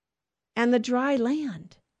and the dry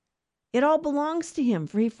land. It all belongs to him,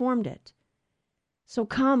 for he formed it. So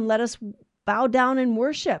come, let us bow down and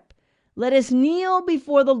worship. Let us kneel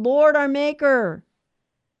before the Lord our Maker,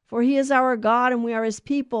 for he is our God and we are his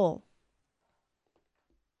people,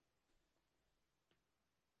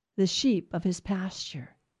 the sheep of his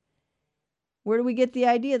pasture. Where do we get the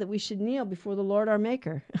idea that we should kneel before the Lord our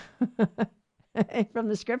Maker? From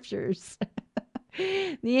the scriptures.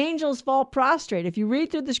 The angels fall prostrate. If you read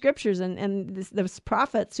through the scriptures and the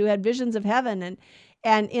prophets who had visions of heaven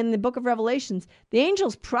and in the book of Revelations, the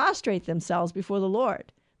angels prostrate themselves before the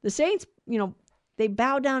Lord. The saints, they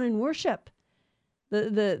bow down and worship.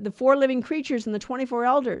 The 4 living creatures and the 24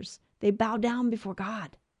 elders, they bow down before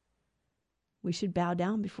God. We should bow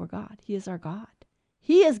down before God. He is our God.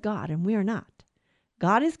 He is God and we are not.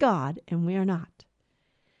 God is God and we are not.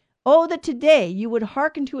 Oh, that today you would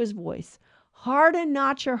hearken to his voice. Harden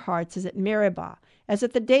not your hearts as at Meribah, as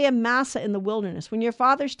at the day of Massah in the wilderness, when your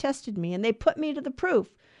fathers tested me, and they put me to the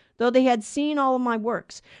proof, though they had seen all of my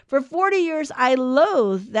works. For 40 years I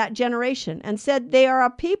loathed that generation, and said, they are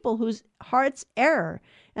a people whose hearts err,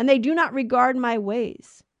 and they do not regard my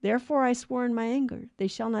ways. Therefore I swore in my anger, they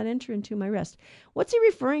shall not enter into my rest. What's he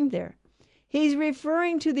referring there? He's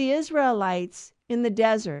referring to the Israelites in the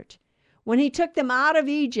desert, when he took them out of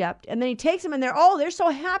Egypt, and then he takes them and they're so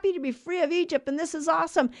happy to be free of Egypt, and this is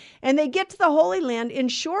awesome. And they get to the Holy Land in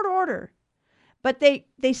short order. But they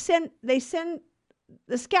send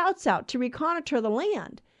the scouts out to reconnoiter the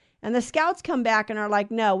land. And the scouts come back and are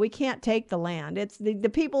like, no, we can't take the land. It's the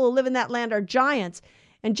people who live in that land are giants.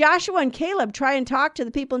 And Joshua and Caleb try and talk to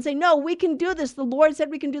the people and say, no, we can do this. The Lord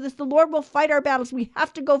said we can do this. The Lord will fight our battles. We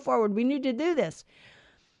have to go forward. We need to do this.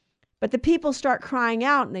 But the people start crying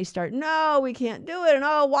out and they start, no, we can't do it. And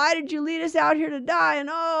oh, why did you lead us out here to die? And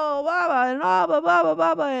oh, blah, and oh, blah,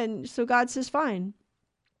 blah, blah. And so God says, fine.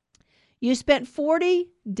 You spent 40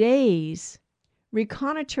 days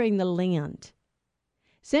reconnoitering the land.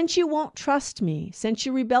 Since you won't trust me, since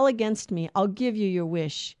you rebel against me, I'll give you your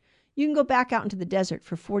wish. You can go back out into the desert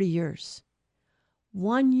for 40 years.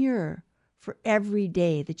 1 year for every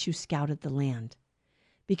day that you scouted the land.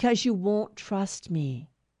 Because you won't trust me.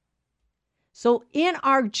 So in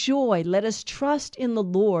our joy, let us trust in the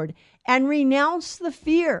Lord and renounce the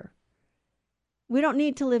fear. We don't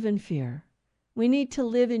need to live in fear. We need to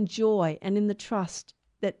live in joy and in the trust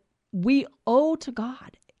that we owe to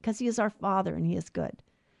God, because he is our Father and he is good.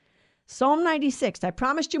 Psalm 96, I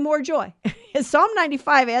promised you more joy. Psalm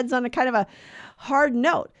 95 adds on a kind of a hard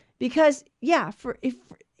note, because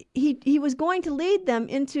he was going to lead them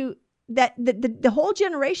into that the whole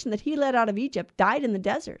generation that he led out of Egypt died in the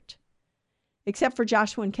desert. Except for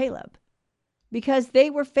Joshua and Caleb, because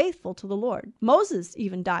they were faithful to the Lord. Moses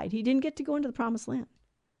even died. He didn't get to go into the promised land.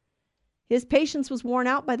 His patience was worn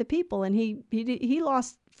out by the people, and he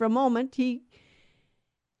lost, for a moment, he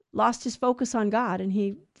lost his focus on God, and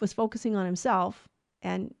he was focusing on himself,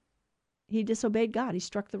 and he disobeyed God. He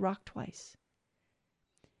struck the rock twice.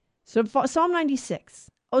 So Psalm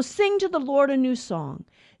 96, Oh, sing to the Lord a new song.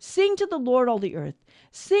 Sing to the Lord, all the earth.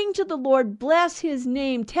 Sing to the Lord, bless his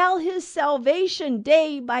name. Tell his salvation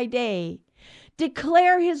day by day.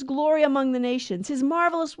 Declare his glory among the nations, his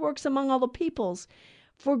marvelous works among all the peoples.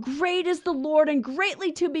 For great is the Lord and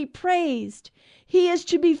greatly to be praised. He is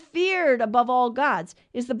to be feared above all gods.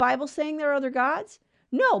 Is the Bible saying there are other gods?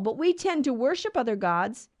 No, but we tend to worship other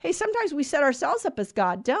gods. Hey, sometimes we set ourselves up as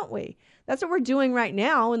God, don't we? That's what we're doing right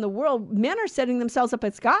now in the world. Men are setting themselves up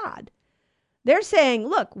as God. They're saying,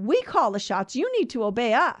 look, we call the shots. You need to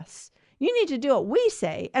obey us. You need to do what we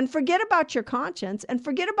say and forget about your conscience and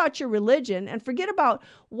forget about your religion and forget about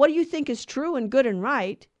what you think is true and good and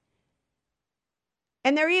right.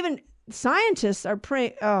 And they're even, scientists are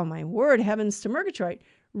praying, oh my word, heavens to Murgatroyd.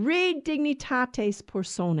 Read Dignitatis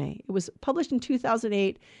Personae. It was published in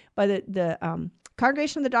 2008 by the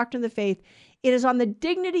Congregation of the Doctrine of the Faith. It is on the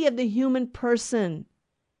dignity of the human person.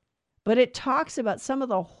 But it talks about some of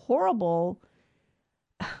the horrible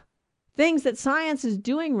things that science is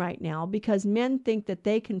doing right now because men think that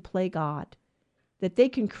they can play God, that they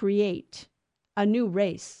can create a new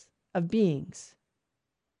race of beings.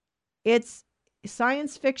 It's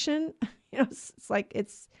science fiction.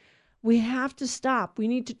 We have to stop. We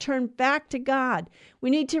need to turn back to God. We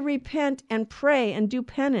need to repent and pray and do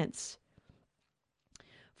penance.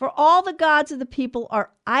 For all the gods of the people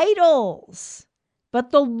are idols. But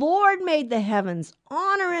the Lord made the heavens.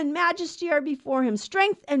 Honor and majesty are before him.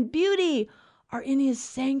 Strength and beauty are in his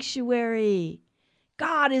sanctuary.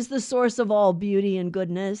 God is the source of all beauty and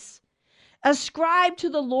goodness. Ascribe to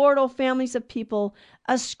the Lord, O families of people.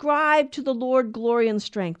 Ascribe to the Lord glory and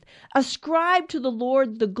strength. Ascribe to the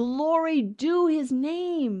Lord the glory due his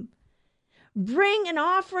name. Bring an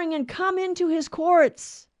offering and come into his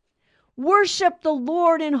courts. Worship the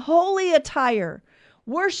Lord in holy attire.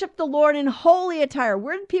 Worship the Lord in holy attire.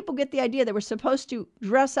 Where did people get the idea that we're supposed to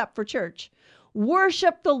dress up for church?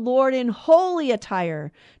 Worship the Lord in holy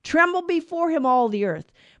attire. Tremble before him, all the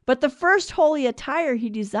earth. But the first holy attire he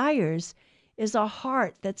desires is a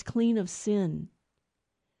heart that's clean of sin.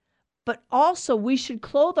 But also we should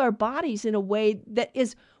clothe our bodies in a way that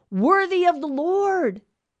is worthy of the Lord.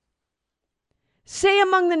 Say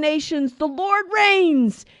among the nations, the Lord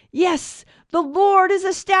reigns. Yes, the Lord is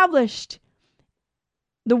established.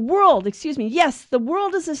 The world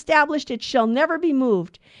is established. It shall never be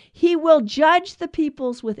moved. He will judge the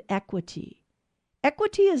peoples with equity.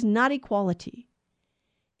 Equity is not equality.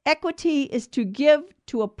 Equity is to give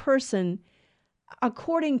to a person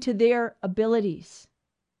according to their abilities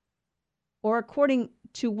or according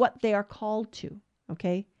to what they are called to.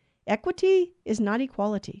 Okay? Equity is not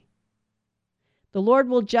equality. The Lord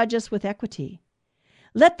will judge us with equity.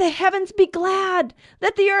 Let the heavens be glad.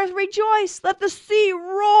 Let the earth rejoice. Let the sea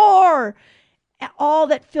roar, all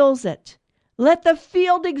that fills it. Let the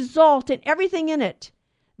field exult and everything in it.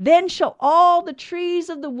 Then shall all the trees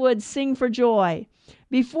of the wood sing for joy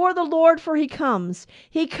before the Lord, for he comes.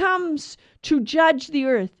 He comes to judge the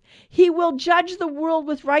earth. He will judge the world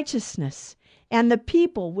with righteousness and the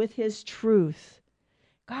people with his truth.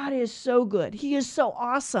 God is so good. He is so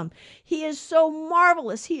awesome. He is so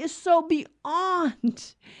marvelous. He is so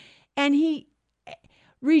beyond. And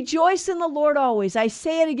rejoice in the Lord always. I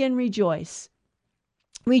say it again, rejoice.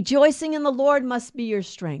 Rejoicing in the Lord must be your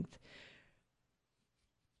strength.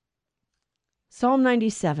 Psalm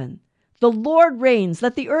 97. The Lord reigns.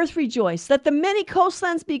 Let the earth rejoice. Let the many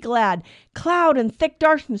coastlands be glad. Cloud and thick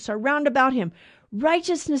darkness are round about him.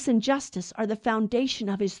 Righteousness and justice are the foundation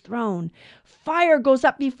of his throne. Fire goes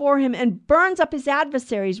up before him and burns up his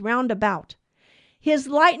adversaries round about. His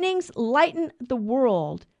lightnings lighten the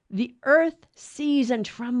world. The earth sees and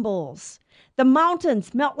trembles. The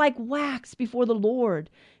mountains melt like wax before the Lord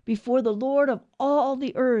of all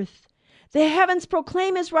the earth. The heavens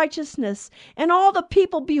proclaim his righteousness, and all the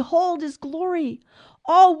people behold his glory.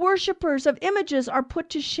 All worshippers of images are put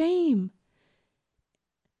to shame,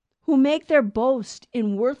 who make their boast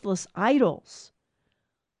in worthless idols.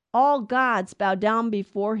 All gods bow down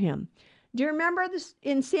before him. Do you remember this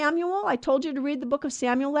in Samuel? I told you to read the book of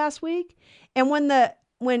Samuel last week. And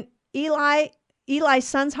when Eli's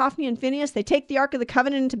sons, Hophni and Phinehas, they take the Ark of the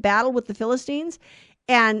Covenant into battle with the Philistines,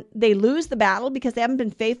 and they lose the battle because they haven't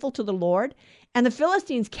been faithful to the Lord. And the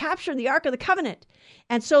Philistines capture the Ark of the Covenant.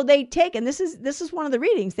 And so they take, and this is one of the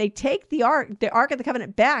readings, they take the Ark of the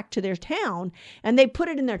Covenant back to their town, and they put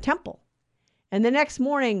it in their temple. And the next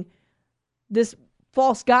morning, this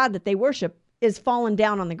false god that they worship is fallen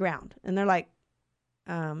down on the ground. And they're like,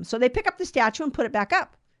 so they pick up the statue and put it back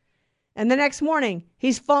up. And the next morning,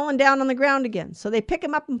 he's fallen down on the ground again. So they pick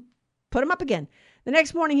him up and put him up again. The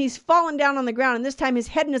next morning, he's fallen down on the ground, and this time his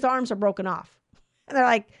head and his arms are broken off. And they're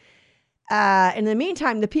like, in the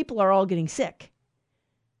meantime, the people are all getting sick.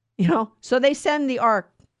 So they send the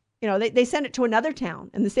ark, they send it to another town,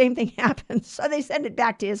 and the same thing happens. So they send it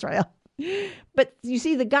back to Israel. But you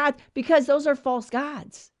see, the gods, because those are false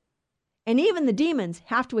gods. And even the demons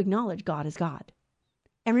have to acknowledge God is God.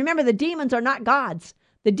 And remember, the demons are not gods.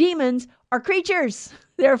 The demons are creatures.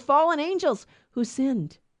 They're fallen angels who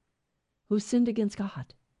sinned against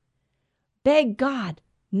God. Beg God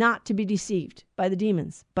not to be deceived by the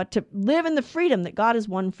demons, but to live in the freedom that God has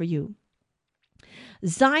won for you.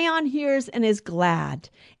 Zion hears and is glad,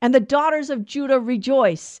 and the daughters of Judah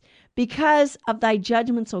rejoice because of thy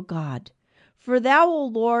judgments, O God. For thou, O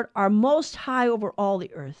Lord, art most high over all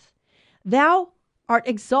the earth. Thou art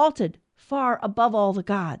exalted far above all the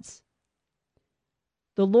gods.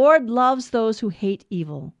 The Lord loves those who hate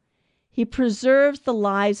evil. He preserves the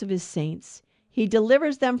lives of his saints. He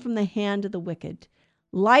delivers them from the hand of the wicked.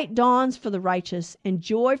 Light dawns for the righteous, and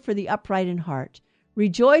joy for the upright in heart.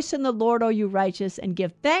 Rejoice in the Lord, O you righteous, and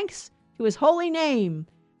give thanks to his holy name.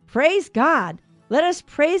 Praise God. Let us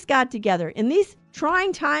praise God together. In these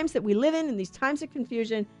trying times that we live in these times of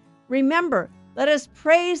confusion, remember, let us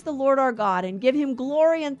praise the Lord our God and give him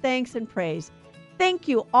glory and thanks and praise. Thank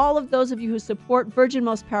you, all of those of you who support Virgin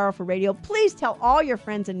Most Powerful Radio. Please tell all your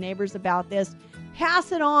friends and neighbors about this.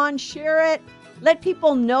 Pass it on, share it. Let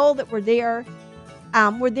people know that we're there.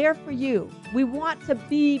 We're there for you. We want to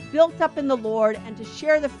be built up in the Lord and to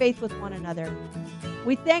share the faith with one another.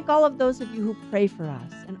 We thank all of those of you who pray for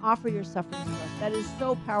us and offer your sufferings to us. That is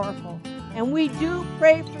so powerful. And we do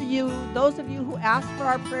pray for you. Those of you who ask for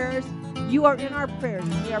our prayers, you are in our prayers.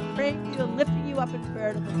 We are praying for you and lifting you up in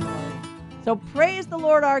prayer to the Lord. So praise the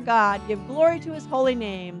Lord our God. Give glory to his holy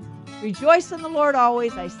name. Rejoice in the Lord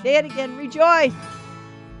always. I say it again, rejoice.